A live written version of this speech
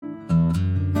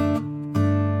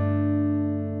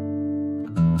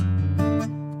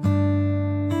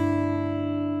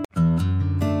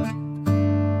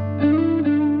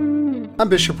I'm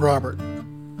Bishop Robert.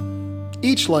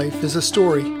 Each life is a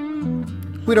story.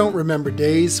 We don't remember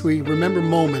days, we remember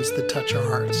moments that touch our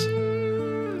hearts.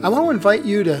 I want to invite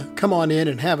you to come on in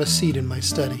and have a seat in my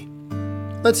study.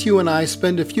 Let's you and I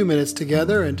spend a few minutes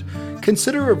together and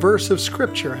consider a verse of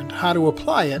Scripture and how to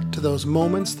apply it to those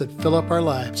moments that fill up our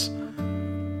lives.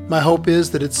 My hope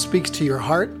is that it speaks to your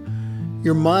heart,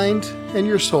 your mind, and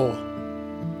your soul.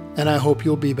 And I hope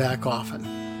you'll be back often.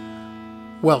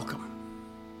 Welcome.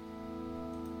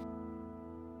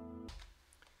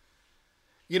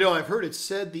 You know, I've heard it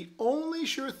said the only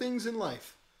sure things in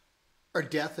life are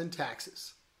death and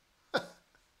taxes.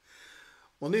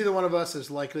 Well, neither one of us is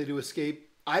likely to escape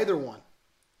either one.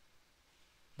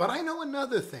 But I know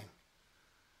another thing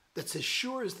that's as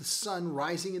sure as the sun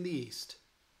rising in the east.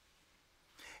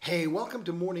 Hey, welcome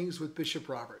to Mornings with Bishop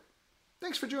Robert.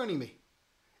 Thanks for joining me.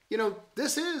 You know,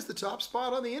 this is the top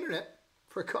spot on the internet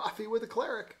for coffee with a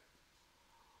cleric.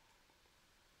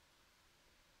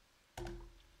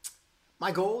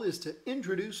 My goal is to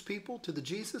introduce people to the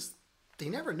Jesus they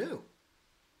never knew.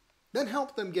 Then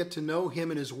help them get to know him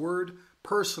and his word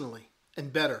personally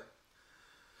and better.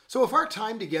 So if our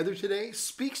time together today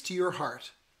speaks to your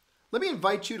heart, let me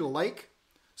invite you to like,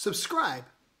 subscribe,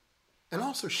 and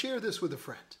also share this with a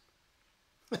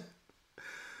friend.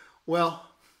 Well,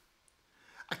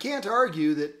 I can't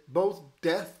argue that both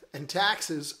death and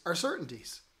taxes are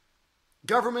certainties.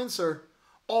 Governments are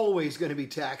always going to be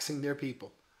taxing their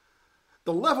people.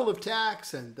 The level of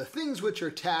tax and the things which are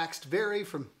taxed vary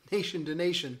from nation to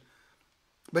nation.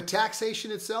 But taxation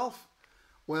itself,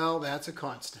 well, that's a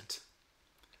constant.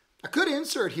 I could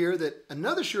insert here that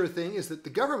another sure thing is that the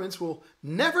governments will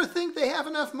never think they have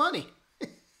enough money.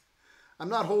 I'm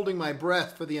not holding my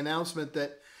breath for the announcement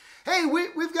that, hey,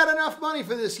 we've got enough money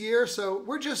for this year, so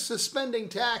we're just suspending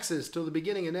taxes till the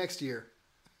beginning of next year.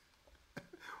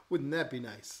 Wouldn't that be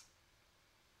nice?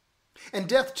 And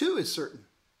death, too, is certain.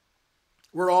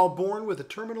 We're all born with a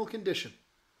terminal condition.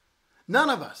 None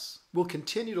of us will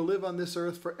continue to live on this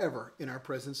earth forever in our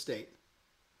present state.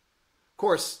 Of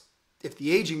course, if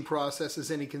the aging process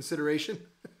is any consideration,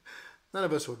 none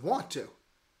of us would want to.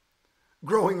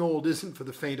 Growing old isn't for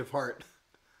the faint of heart.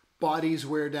 Bodies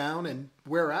wear down and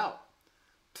wear out.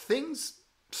 Things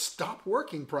stop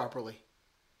working properly.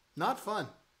 Not fun.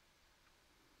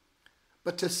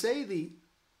 But to say the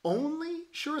only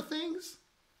sure things?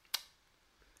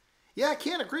 Yeah, I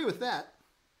can't agree with that.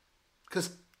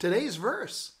 Because today's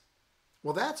verse,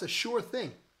 well, that's a sure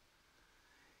thing.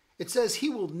 It says he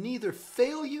will neither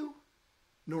fail you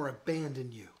nor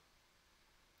abandon you.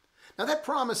 Now that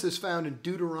promise is found in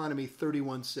Deuteronomy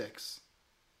 31:6.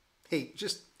 Hey,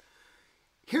 just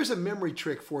here's a memory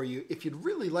trick for you. If you'd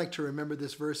really like to remember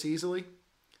this verse easily,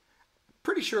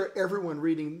 pretty sure everyone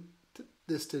reading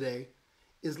this today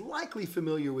is likely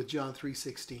familiar with John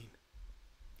 3:16.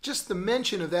 Just the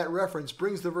mention of that reference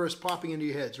brings the verse popping into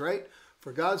your heads, right?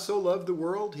 For God so loved the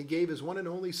world, he gave his one and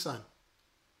only Son.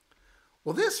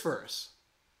 Well, this verse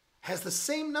has the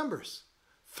same numbers,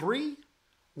 3,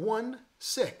 1,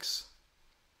 6.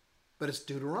 But it's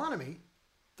Deuteronomy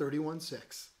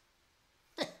 31:6.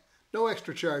 No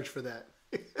extra charge for that.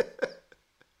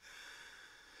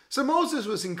 So Moses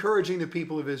was encouraging the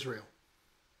people of Israel.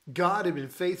 God had been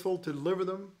faithful to deliver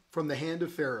them from the hand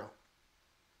of Pharaoh.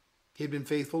 He had been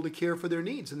faithful to care for their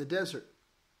needs in the desert.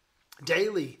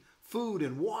 Daily food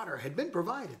and water had been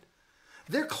provided.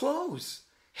 Their clothes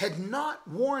had not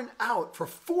worn out for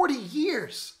 40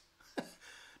 years.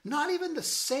 Not even the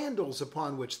sandals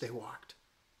upon which they walked.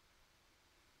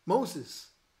 Moses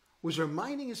was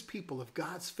reminding his people of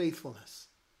God's faithfulness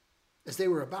as they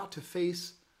were about to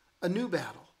face a new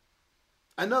battle,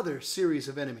 another series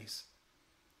of enemies.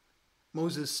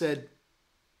 Moses said,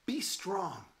 "Be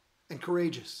strong and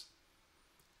courageous.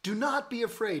 Do not be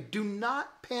afraid. Do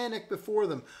not panic before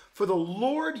them, for the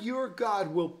Lord your God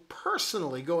will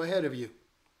personally go ahead of you,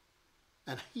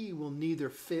 and he will neither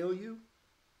fail you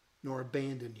nor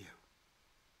abandon you."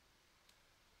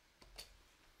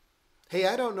 Hey,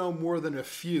 I don't know more than a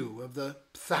few of the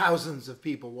thousands of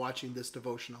people watching this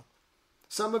devotional.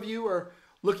 Some of you are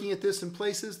looking at this in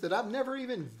places that I've never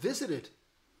even visited.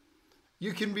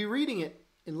 You can be reading it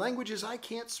in languages I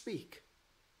can't speak.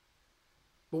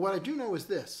 But what I do know is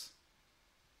this.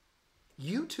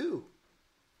 You too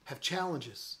have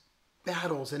challenges,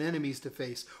 battles, and enemies to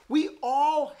face. We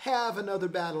all have another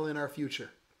battle in our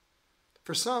future.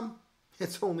 For some,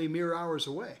 it's only mere hours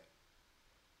away.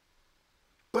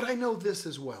 But I know this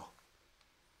as well.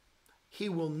 He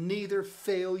will neither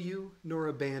fail you nor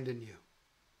abandon you.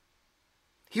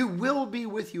 He will be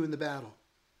with you in the battle.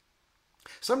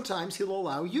 Sometimes he'll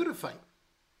allow you to fight.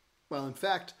 Well, in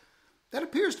fact, That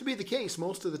appears to be the case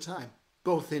most of the time,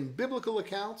 both in biblical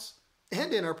accounts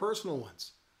and in our personal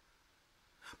ones.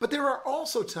 But there are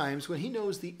also times when he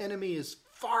knows the enemy is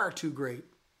far too great,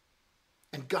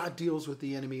 and God deals with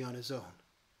the enemy on his own.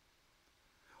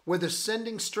 Whether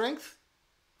sending strength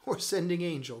or sending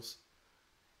angels,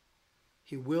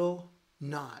 he will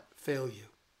not fail you.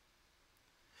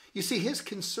 You see, his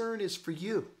concern is for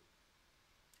you,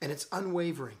 and it's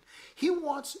unwavering. He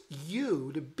wants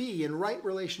you to be in right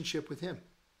relationship with him.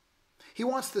 He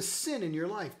wants the sin in your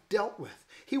life dealt with.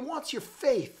 He wants your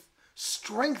faith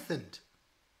strengthened.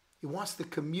 He wants the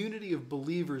community of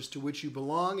believers to which you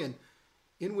belong and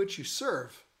in which you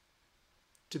serve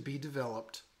to be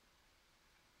developed.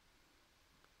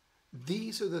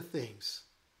 These are the things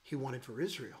he wanted for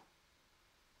Israel.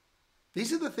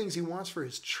 These are the things he wants for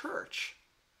his church.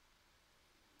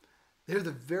 They're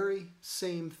the very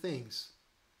same things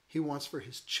he wants for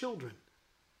his children,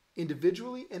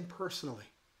 individually and personally.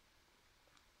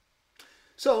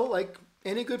 So, like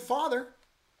any good father,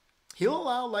 he'll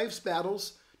allow life's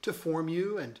battles to form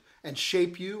you and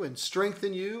shape you and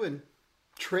strengthen you and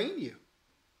train you.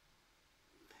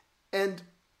 And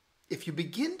if you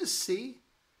begin to see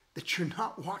that you're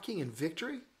not walking in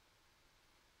victory,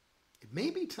 it may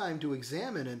be time to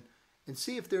examine and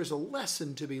see if there's a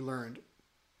lesson to be learned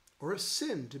or a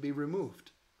sin to be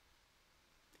removed.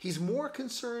 He's more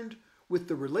concerned with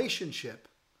the relationship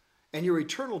and your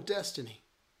eternal destiny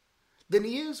than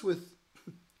he is with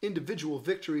individual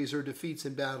victories or defeats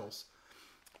in battles,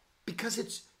 because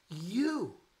it's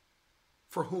you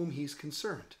for whom he's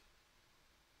concerned.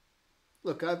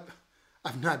 Look,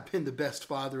 I've not been the best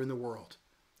father in the world,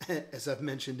 as I've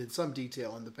mentioned in some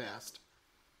detail in the past.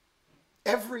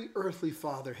 Every earthly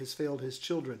father has failed his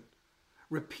children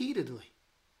repeatedly.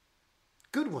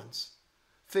 Good ones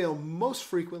fail most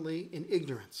frequently in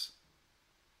ignorance.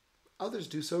 Others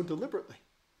do so deliberately.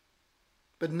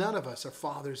 But none of us are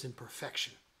fathers in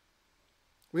perfection.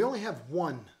 We only have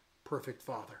one perfect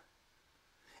father.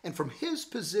 And from his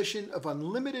position of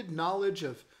unlimited knowledge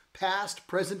of past,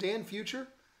 present, and future,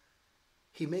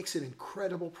 he makes an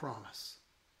incredible promise.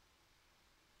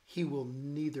 He will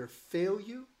neither fail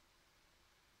you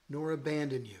nor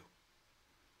abandon you.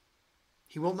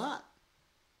 He will not.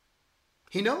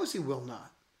 He knows he will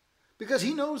not, because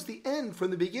he knows the end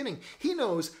from the beginning. He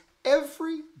knows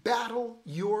every battle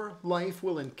your life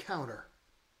will encounter,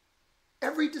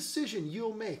 every decision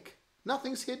you'll make.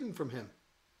 Nothing's hidden from him.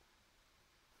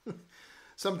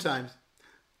 Sometimes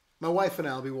my wife and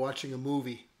I will be watching a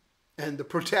movie and the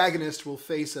protagonist will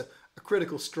face a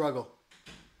critical struggle.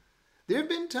 There have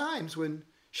been times when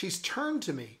she's turned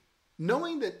to me,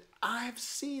 knowing that I've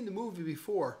seen the movie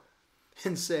before,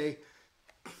 and say,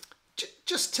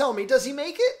 just tell me, does he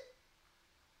make it?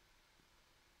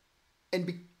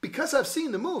 And because I've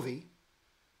seen the movie,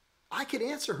 I can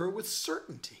answer her with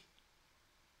certainty.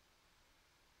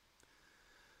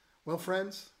 Well,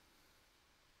 friends,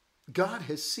 God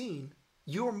has seen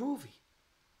your movie.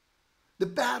 The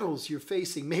battles you're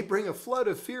facing may bring a flood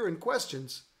of fear and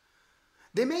questions.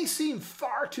 They may seem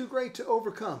far too great to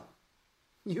overcome.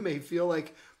 You may feel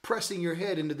like pressing your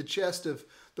head into the chest of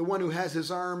the one who has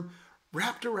his arm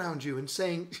wrapped around you and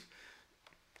saying,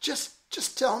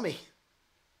 just tell me,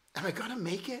 am I going to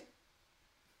make it?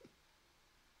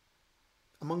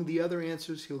 Among the other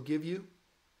answers he'll give you,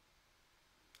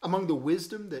 among the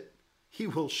wisdom that he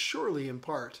will surely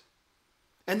impart,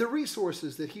 and the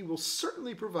resources that he will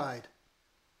certainly provide,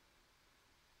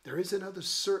 there is another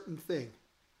certain thing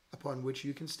upon which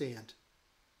you can stand.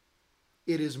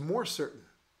 It is more certain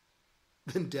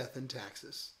than death and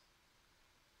taxes.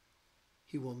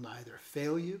 He will neither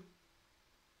fail you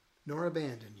nor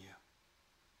abandon you.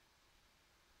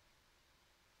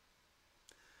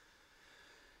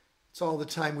 It's all the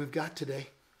time we've got today.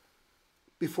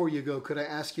 Before you go, could I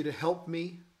ask you to help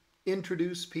me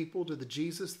introduce people to the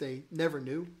Jesus they never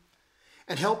knew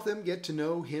and help them get to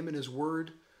know him and his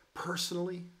word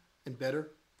personally and better?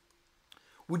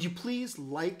 Would you please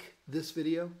like this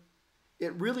video?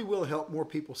 It really will help more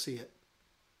people see it.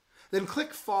 Then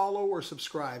click follow or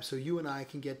subscribe so you and I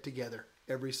can get together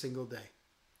every single day.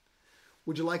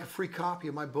 Would you like a free copy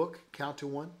of my book, Count to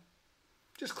One?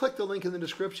 Just click the link in the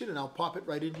description and I'll pop it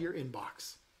right into your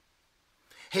inbox.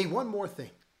 Hey, one more thing.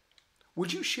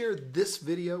 Would you share this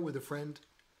video with a friend?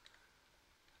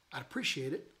 I'd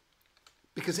appreciate it,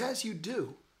 because as you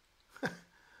do,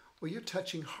 well, you're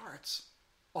touching hearts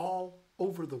all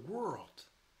over the world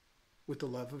with the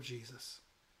love of Jesus.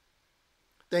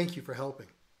 Thank you for helping.